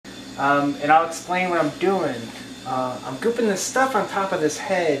And I'll explain what I'm doing. I'm gooping this stuff on top of this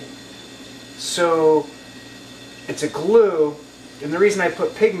head, so it's a glue, and the reason I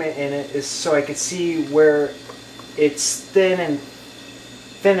put pigment in it is so I could see where it's thin and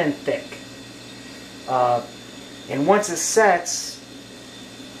thick. And once it sets,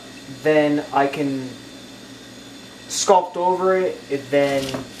 then I can sculpt over it and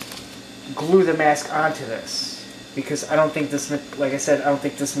then glue the mask onto this, because I don't think this, like I said, I don't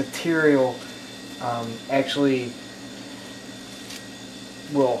think this material actually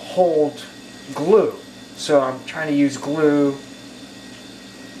will hold glue. So I'm trying to use glue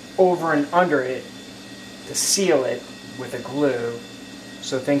over and under it to seal it with a glue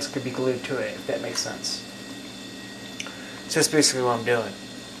so things could be glued to it, if that makes sense. So that's basically what I'm doing.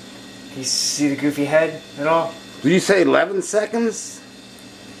 Can you see the goofy head at all? Did you say 11 seconds?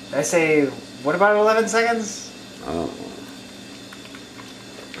 Did I say, what about 11 seconds? Oh.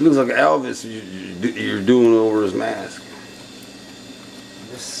 Looks like Elvis you're doing over his mask.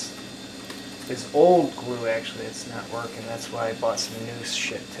 This is old glue, actually. It's not working. That's why I bought some new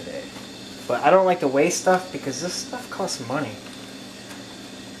shit today. But I don't like to waste stuff because this stuff costs money.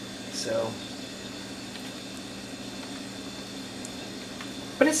 So.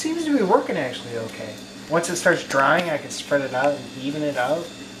 But it seems to be working actually okay. Once it starts drying, I can spread it out and even it out.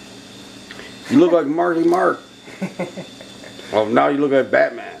 You look like Marky Mark. Well, now you look like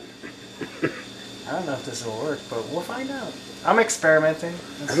Batman. I don't know if this will work, but we'll find out. I'm experimenting.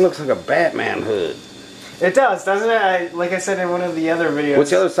 It looks like a Batman hood. It does, doesn't it? Like I said in one of the other videos.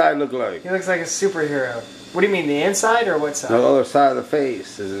 What's the other side look like? He looks like a superhero. What do you mean, the inside or what side? The other side of the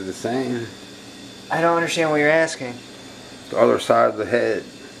face. Is it the same? I don't understand what you're asking. The other side of the head.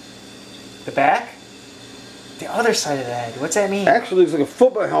 The back? The other side of the head. What's that mean? Actually looks like a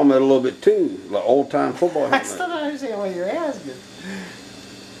football helmet a little bit too. Like old-time football helmet. I still don't understand what you're asking.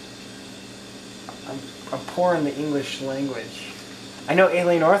 I'm poor in the English language. I know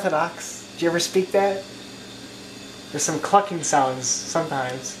unorthodox. Do you ever speak that? There's some clucking sounds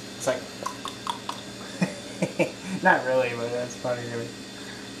sometimes. It's like... Not really, but that's funny to me.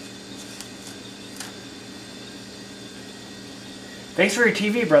 Thanks for your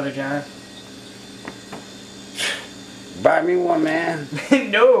TV, Brother John. Buy me one, man.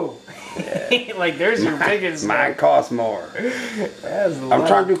 No. Yeah. Like, there's your biggest... Mine costs more. I'm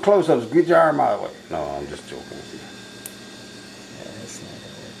trying to do close-ups. Get your arm out of the way. No, I'm just joking with you. Yeah, that's not going to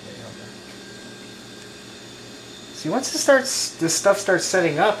work. Wait, hold on. See, once this stuff starts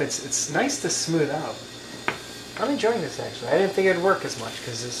setting up, it's nice to smooth out. I'm enjoying this, actually. I didn't think it'd work as much,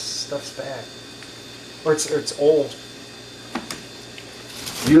 because this stuff's bad. Or it's old.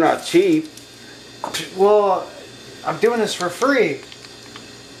 You're not cheap. Well, I'm doing this for free.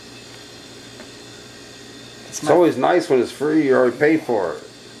 It's always nice when it's free. You already paid for it.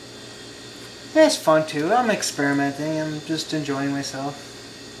 Yeah, it's fun too. I'm experimenting. I'm just enjoying myself.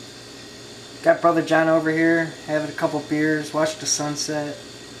 Got Brother John over here, having a couple beers, watch the sunset.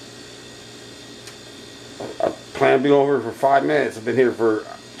 I plan to be over here for 5 minutes. I've been here for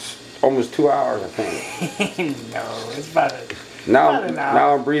almost 2 hours, I think. No, it's about it.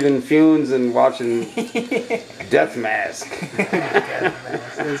 Now I'm breathing fumes and watching Death Mask. Death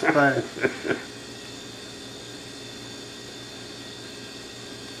Mask. It's fun.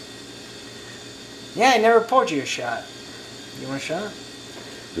 Yeah, I never poured you a shot. You want a shot?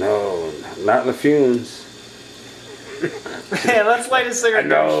 No, not in the fumes. Yeah, let's light a cigarette.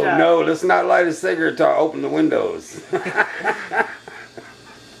 No, let's not light a cigarette till I open the windows.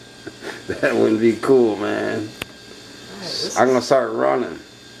 That wouldn't be cool, man. I'm gonna start running.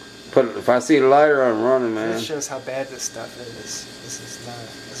 If I see a lighter, I'm running, man. This shows how bad this stuff is. This is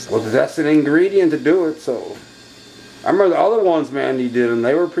not. Well, that's an ingredient to do it. So, I remember the other ones, man. You did them.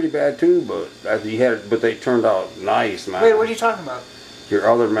 They were pretty bad too, but they turned out nice, man. Wait, what are you talking about? Your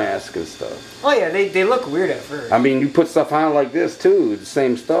other mask and stuff. Oh yeah, they look weird at first. I mean, you put stuff on like this too. The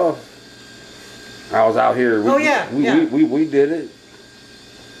same stuff. I was out here. We did it.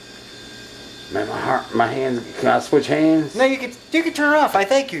 Man, my hands. Can I switch hands? No, you can turn it off. I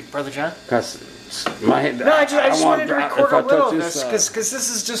thank you, Brother John. Cause my hand. No, I just wanted to record a little of this because this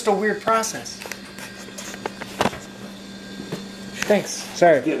is just a weird process. Thanks.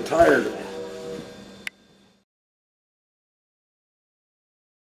 Sorry. I'm getting tired.